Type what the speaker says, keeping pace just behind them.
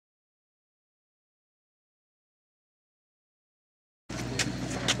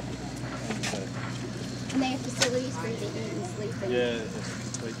Yeah.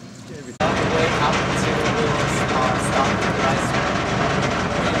 On the way up to stop the rice wine.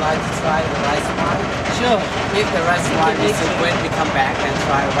 Would you like to try the rice wine? Sure. If the rice wine is when we come back and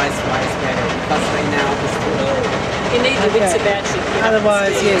try rice wine is better because right now it's too early. You need to mix about it.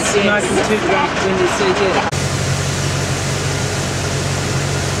 Otherwise, yes, you might be too drunk when you see it.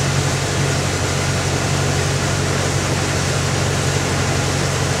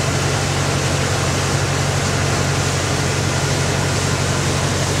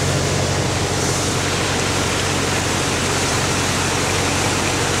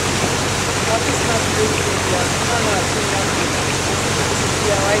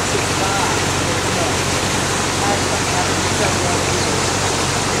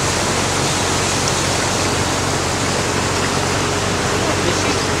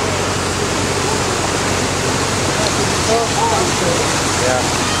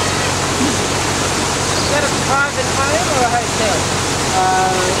 Is that a private home or a hotel?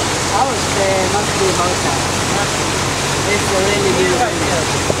 I would say it must be hotel. It's a really new hotel.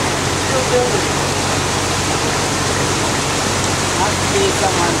 Still building. Must be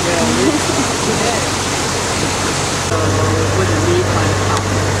someone building. So we put the meat on the top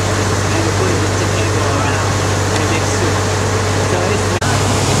and we put the potato around and make soup. So it's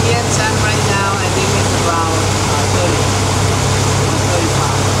Indian time right now. I think it's around 30 or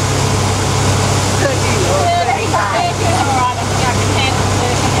 35. 30 or 35. Alright, I think I can handle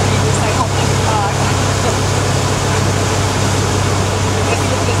 30 and then just say hot 35.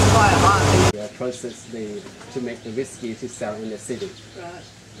 It's quite hard. The process to make the whiskey to sell in the city. Right.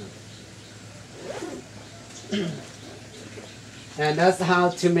 And that's how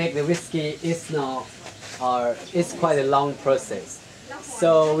to make the whiskey. It's quite a long process.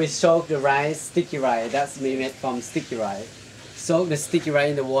 So we soak the rice, sticky rice, that's made from sticky rice. Soak the sticky rice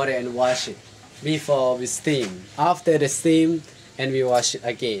in the water and wash it before we steam. After the steam, and we wash it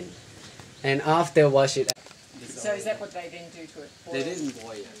again. And after wash it. So is that what they then do to it? Boil? They didn't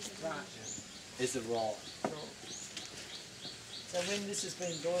boil it. Right. It's a raw. So when this has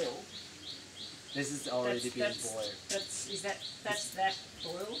been boiled, This is already been boiled. That's that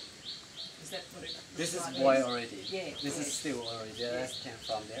boil? Is that what it This is like boiled already. Yeah. This is still already. The rest came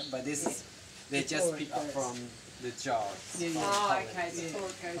from there. But this is, they just pick up from the jars. Oh, okay, before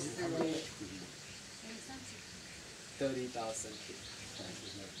it goes through there. 30,000 feet.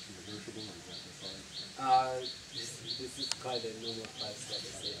 This is quite a normal price that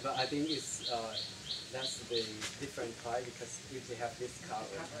they say. But I think it's that's the different price because if they have this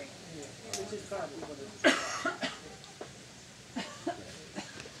cover. which is probably what it is.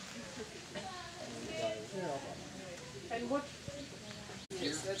 And what?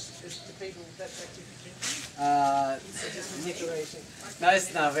 Yes, that's to people. That's actually for drinking. It's just a decoration. No,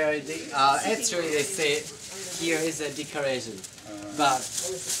 it's not very deep. Actually, they say here is a decoration, but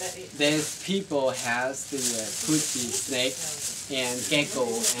there's people has to put the snake and gecko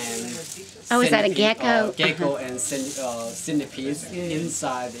and Oh, is that a centipede, gecko? Gecko and centipede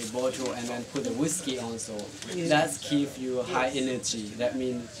inside the bottle, and then put the whiskey also. That keep you high energy. That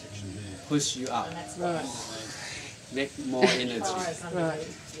means push you up, Right. make more energy. Right.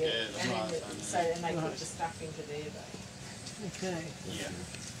 So then they put the stuff into there. Okay.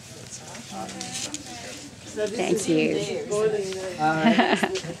 Thank you. Boiling there.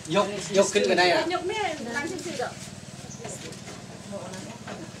 ยกขึ้นก็ได้อะ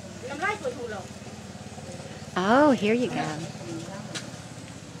Oh, here you go.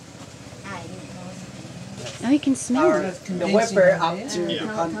 Oh, you can smell it. The whipper up to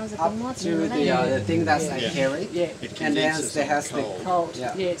the thing that's I carry, and then there has the Cold.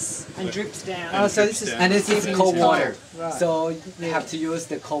 yeah. Yes, and drips down. Oh, so this is And this is cold water, Right. so you have to use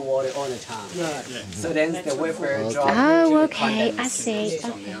the cold water all the time. Right. So then the whipper drops Oh, into the okay, I condensate. see. It's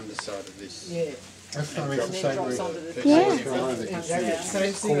on the underside of this. Yeah. That's going to make the same Drops way. onto the Yeah.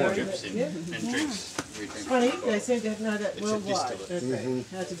 Same thing. Drips in and drinks. We drink Funny, they seem to know that It's a worldwide, distillate. don't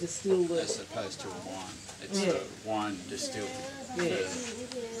they? How to distill the. as opposed to a wine. It's Yeah. a wine distilled Yeah.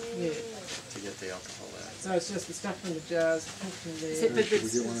 Yeah. to get the alcohol out. So it's just the stuff in the jars, pumped in there.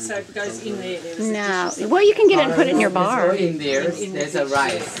 So it goes in there. There is No. Well, you can get it and put it in your bar. In there, there's a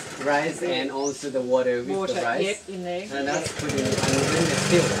rice and also the water with water. the rice. Yep, in there. And that's put in, and then the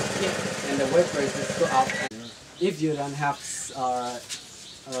still. Yep. And the whipper just go up. If you don't have,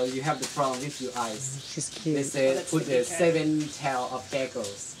 you have the problem with your eyes. She's They cute. say put the 7 tail of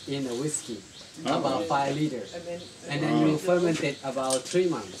geckos in a whiskey, about 5 liters, and then you ferment it about 3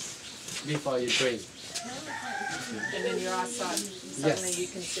 months before you drink. And then your eyesight, suddenly you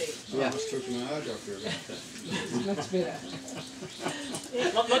can see. Yeah. I was talking to my eye doctor about that. Much better.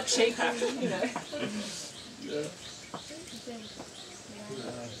 Yeah, a lot cheaper, you know.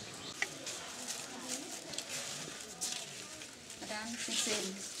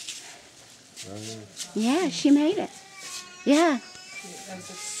 Yeah, she made it. Yeah.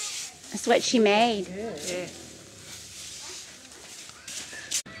 That's what she made. Yeah.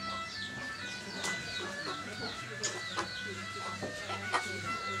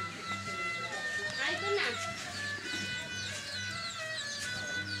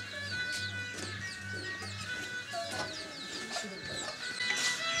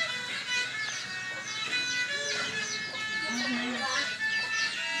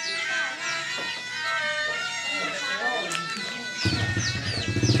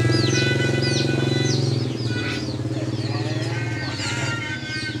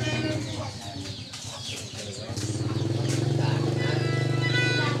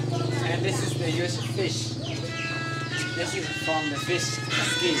 And this is the usual fish. This is from the fish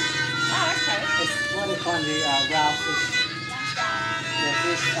skin. Oh, okay. It's what they call the brown fish. The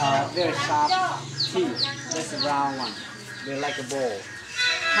fish are very sharp teeth. That's a brown one. They're like a bowl.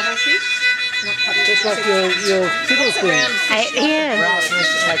 Cuttlefish? Not cuttlefish. Just like your fiddle skin. Yeah. Brown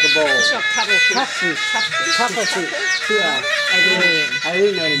fish like a bowl. It's not cuttlefish. Catfish. Catfish. Yeah. I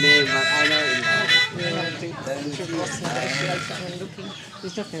didn't know the name, but I know it.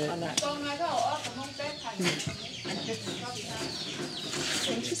 He's looking at that.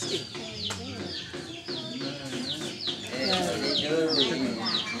 Interesting.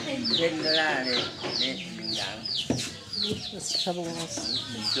 That's trouble was.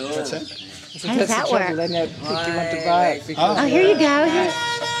 That's it? How does that work? They know if you want to buy it. Because Oh, here you go. Here.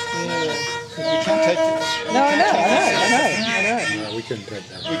 We can't take it. No, I know. No, we couldn't take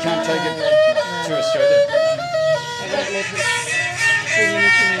that. We can't take it to Australia. I don't let them bring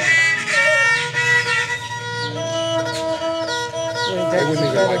anything in. They wouldn't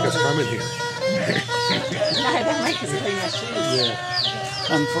even like us coming here. No, they make us clean our shoes.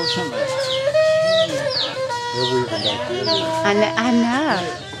 Yeah, Unfortunately. they're weaving back there. I know.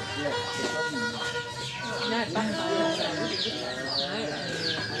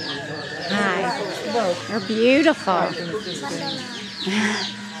 Hi. They're beautiful.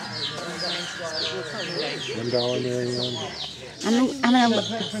 $1, Marianne. I'm gonna look.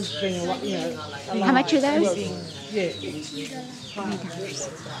 How much are those? Let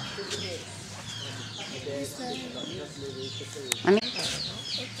me.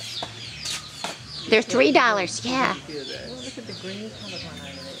 They're $3. Yeah. Look at the green coloured one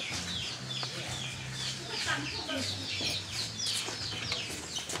over there.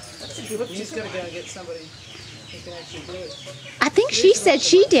 That's a good look. She's got to go and get somebody who can actually do it. I think she said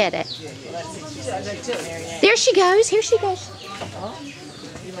she did it. Well, that's it. She does that too, Marianne. There she goes. Here she goes.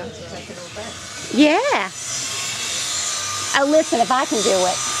 You must have taken it all back. Yeah. Oh, listen, if I can do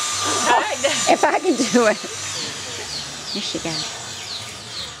it. If I can do it. There she goes.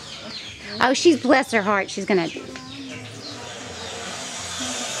 Oh, she's, bless her heart, she's gonna.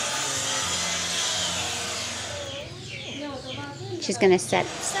 She's gonna set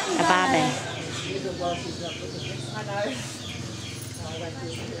a bobbin.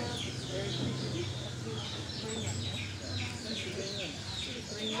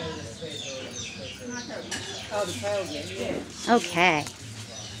 Oh, the tail again, yeah. Okay.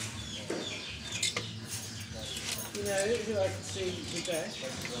 You know who I can see with that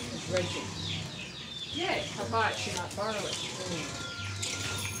is Rachel. Yeah, I might. She might borrow it.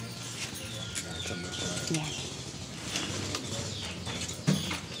 Yeah.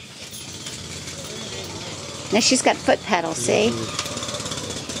 Now she's got foot pedals, see?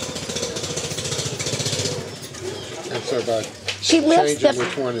 And so by She lifts changing the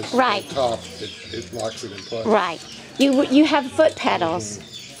which one is right. top, it locks it in place. Right. You have foot pedals.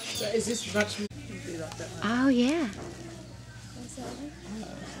 So is this much more like that one? Oh yeah.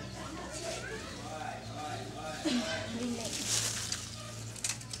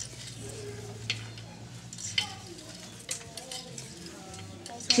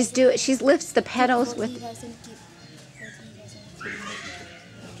 She lifts the pedals with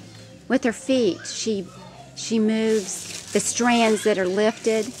her feet. She moves the strands that are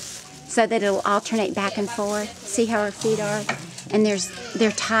lifted so that it'll alternate back and forth. See how her feet are? And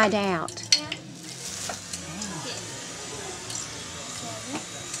they're tied out.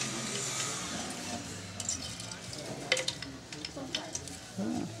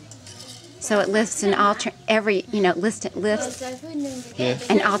 So it lifts an lifts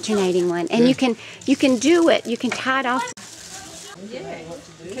an alternating one, and you can do it. You can tie it off.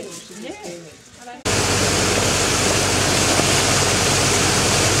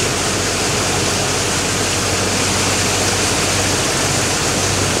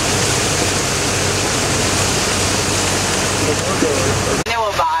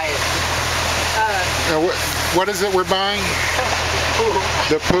 what is it we're buying?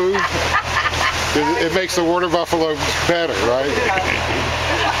 The poo? It makes the water buffalo better, right?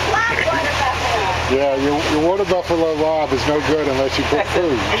 Yeah, your water buffalo larb is no good unless you put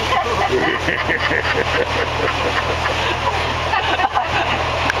poo.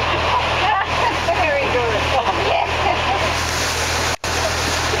 Very good.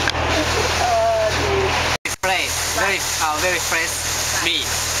 Very fresh meat,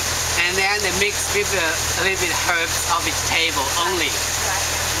 and then they mix with a little bit herbs or vegetable only.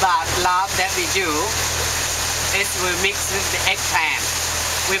 But larb that we do is we mix with the eggplant.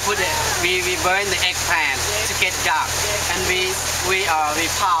 We burn the eggplant to get dark, and we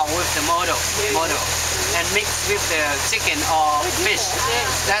pound with the model and mix with the chicken or fish.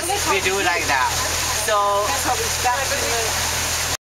 That's we do like that. So